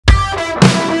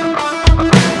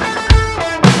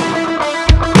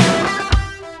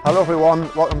Hello everyone,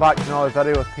 welcome back to another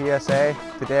video with PSA.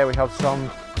 Today we have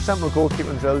some simple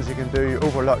goalkeeping drills you can do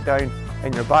over lockdown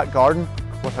in your back garden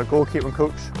with our goalkeeping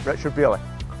coach, Richard Bailey.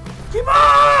 Keep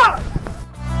on!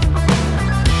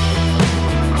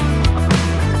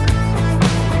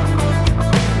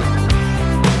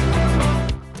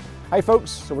 Hi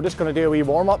folks, so we're just going to do a wee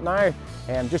warm up now,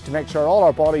 just to make sure all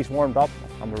our body's warmed up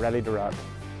and we're ready to rock.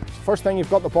 So first thing, you've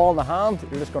got the ball in the hand,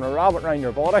 you're just going to wrap it around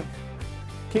your body,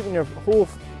 keeping your whole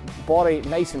body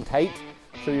nice and tight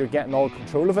so you're getting all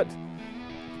control of it.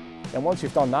 Then once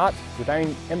you've done that, go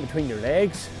down in between your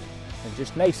legs and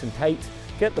just nice and tight,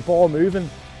 get the ball moving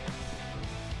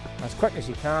as quick as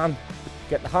you can,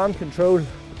 get the hand control.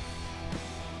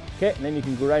 Okay, and then you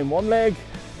can go around one leg,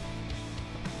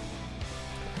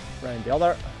 around the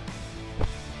other.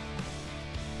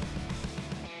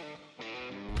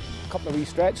 A couple of wee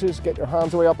stretches, get your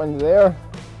hands way up into there,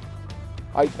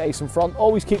 out nice in front.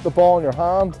 Always keep the ball in your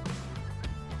hand,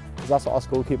 because that's what us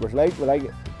goalkeepers like. We like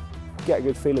it. Get a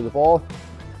good feel of the ball,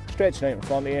 stretching out in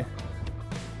front of you,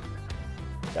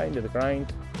 down to the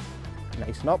ground,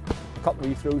 nice and up. A couple of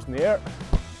wee throws in the air,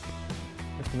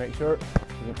 just to make sure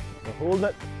you're holding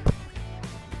it.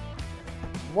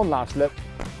 One last lip,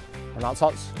 and that's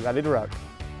us, ready to rock.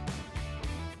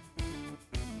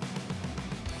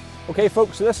 Okay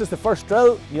folks, so this is the first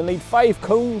drill. You'll need 5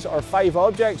 cones or 5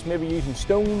 objects, maybe using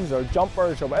stones or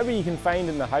jumpers or whatever you can find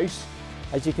in the house.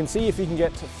 As you can see, if you can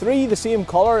get 3 the same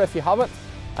colour if you have it,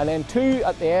 and then 2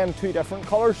 at the end, 2 different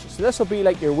colours. So this will be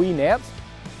like your wee net,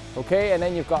 okay? And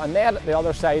then you've got a net at the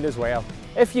other side as well.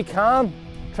 If you can,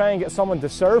 try and get someone to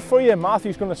serve for you.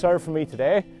 Matthew's going to serve for me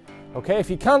today. Okay, if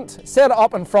you can't, set it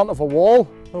up in front of a wall,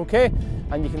 okay?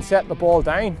 And you can set the ball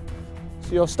down.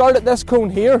 So you'll start at this cone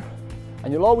here,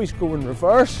 and you'll always go in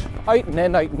reverse, out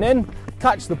and in,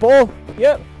 catch the ball,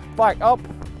 yep, back up,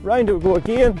 round it we go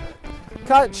again,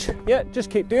 catch, yeah, just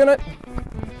keep doing it.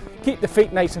 Keep the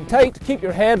feet nice and tight, keep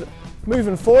your head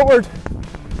moving forward,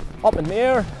 up in the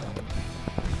air.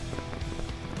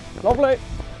 Lovely.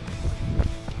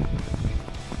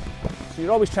 So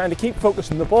you're always trying to keep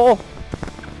focusing the ball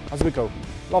as we go.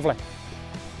 Lovely.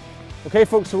 Okay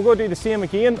folks, so we're going to do the same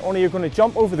again, only you're going to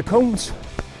jump over the cones.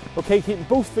 Okay, keeping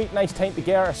both feet nice tight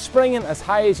together, springing as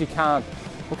high as you can.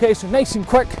 Okay, so nice and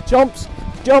quick, jumps,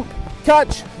 jump,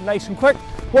 catch, nice and quick.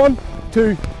 1,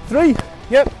 2, 3,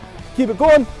 yep, keep it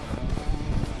going.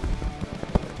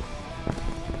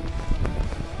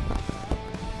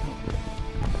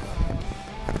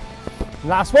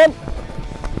 Last one.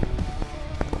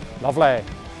 Lovely.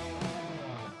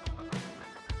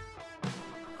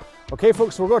 Okay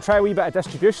folks, so we're going to try a wee bit of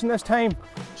distribution this time.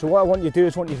 So what I want you to do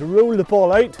is I want you to roll the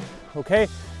ball out, okay?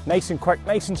 Nice and quick,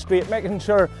 nice and straight, making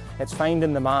sure it's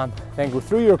finding the man. Then go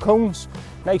through your cones,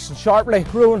 nice and sharply,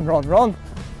 run, run, run.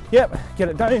 Yep, get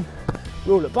it down,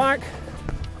 roll it back,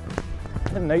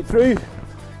 and out through.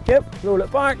 Yep, roll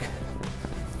it back.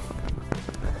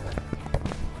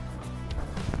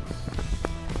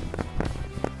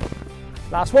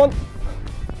 Last one.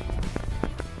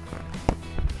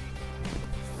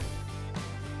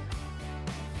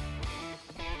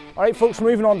 Alright folks,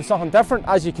 moving on to something different.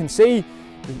 As you can see,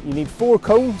 you need 4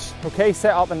 cones, okay,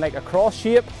 set up in like a cross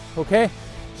shape, okay?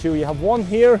 So you have one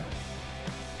here,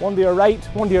 one to your right,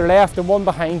 one to your left, and one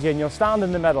behind you, and you'll stand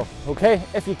in the middle, okay?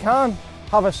 If you can,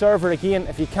 have a server again.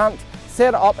 If you can't, set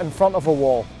it up in front of a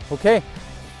wall, okay?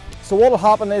 So what will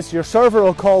happen is your server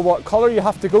will call what colour you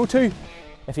have to go to.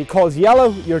 If he calls yellow,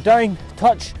 you're down,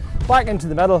 touch, back into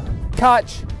the middle,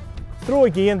 catch, throw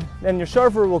again, then your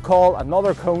server will call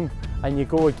another cone and you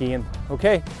go again,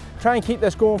 okay? Try and keep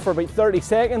this going for about 30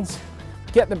 seconds.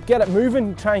 Get it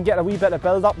moving, try and get a wee bit of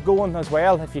build up going as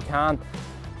well if you can.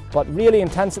 But really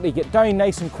intensity, get down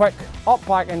nice and quick, up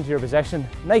back into your position,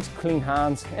 nice clean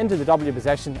hands, into the W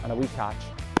position and a wee catch.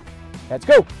 Let's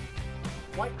go.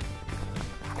 White.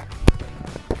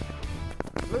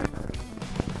 Blue.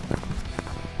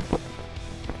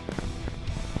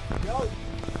 Yellow.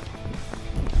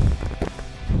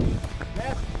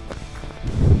 Left.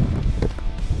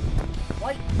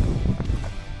 White.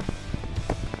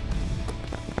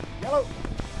 Yellow.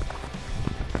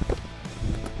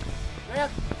 Red.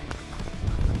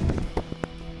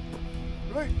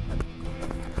 Blue.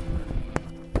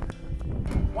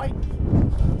 White.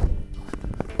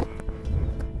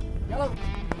 Yellow.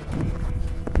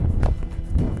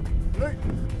 Blue.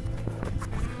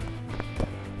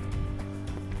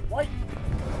 White.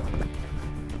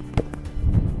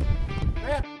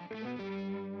 Red.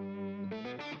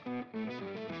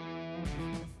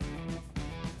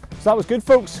 So that was good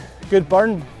folks, good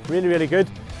burn, really, really good.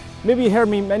 Maybe you heard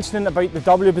me mentioning about the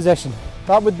W position.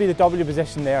 That would be the W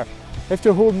position there. If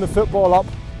you're holding the football up,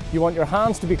 you want your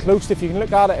hands to be close. If you can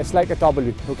look at it, it's like a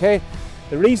W, okay?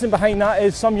 The reason behind that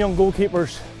is some young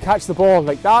goalkeepers catch the ball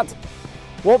like that.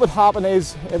 What would happen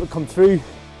is it would come through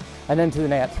and into the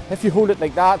net. If you hold it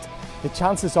like that, the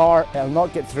chances are it'll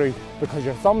not get through because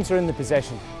your thumbs are in the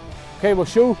position. Okay, we'll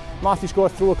show Matthew's going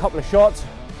to throw a couple of shots,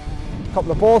 a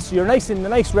couple of balls, so you're nice in the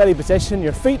nice ready position,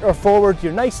 your feet are forward,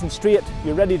 you're nice and straight,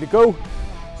 you're ready to go.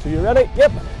 So you're ready,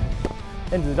 yep,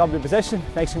 into the W position,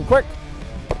 nice and quick.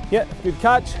 Yeah, good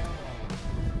catch.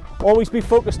 Always be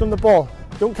focused on the ball.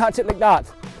 Don't catch it like that.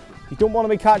 You don't want to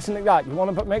be catching like that. You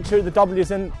want to make sure the W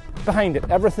is in behind it.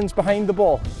 Everything's behind the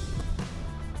ball.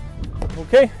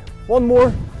 Okay, one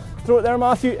more. Throw it there,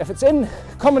 Matthew. If it's in,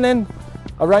 coming in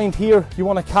around here, you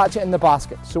want to catch it in the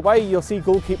basket. So why you'll see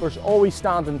goalkeepers always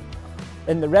standing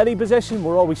in the ready position.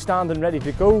 We're always standing ready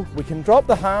to go. We can drop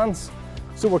the hands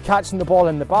so we're catching the ball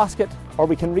in the basket, or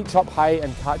we can reach up high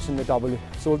and catch in the W.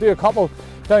 So we'll do a couple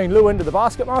down low into the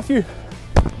basket, Matthew.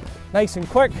 Nice and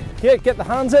quick. Yeah, get the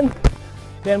hands in.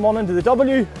 Then one into the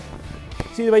W.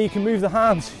 See the way you can move the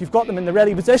hands. You've got them in the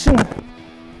ready position.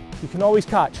 You can always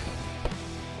catch.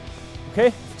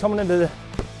 Okay, coming into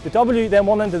the W, then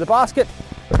one into the basket.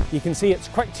 You can see it's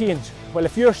quick change. Well,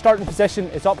 if your starting position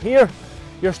is up here,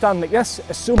 you're standing like this,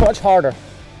 it's so much harder.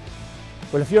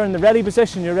 Well, if you're in the ready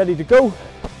position, you're ready to go.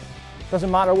 Doesn't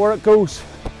matter where it goes,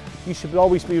 you should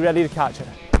always be ready to catch it.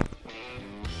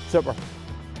 Super.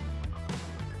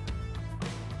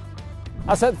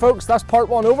 That's it, folks, that's part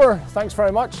one over. Thanks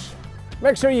very much.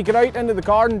 Make sure you get out into the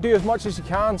garden, do as much as you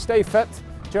can, stay fit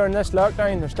during this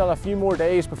lockdown. There's still a few more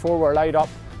days before we're allowed up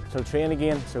to train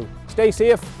again, so stay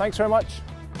safe. Thanks very much.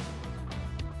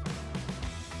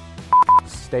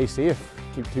 Stay safe,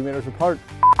 keep 2 meters apart.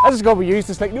 This is going to be used.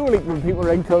 It's like, you know, like when people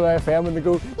ring Cool FM and they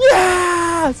go,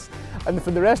 yes! And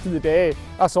for the rest of the day,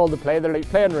 that's all they play. They're like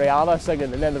playing Rihanna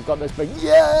singing, and then they've got this big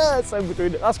yes in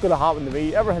between it. That's going to happen to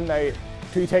me. Everything now,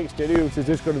 2 Take Studios is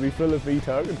just going to be full of me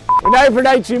talking. We now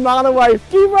pronounce you man and wife.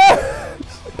 Keep it!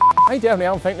 I definitely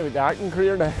am thinking about the acting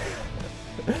career now.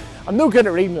 I'm no good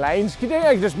at reading lines. Can you think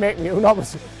I can just make me own up?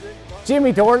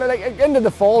 Jamie Dornan, like into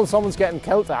the fall, someone's getting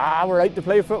killed. Ah, we're out to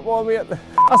play football, mate.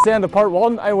 That's the end of part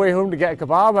one. I'm way home to get a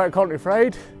kebab out of Country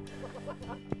Fried.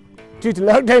 Due to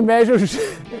lockdown measures,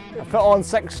 I put on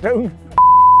 6 stone.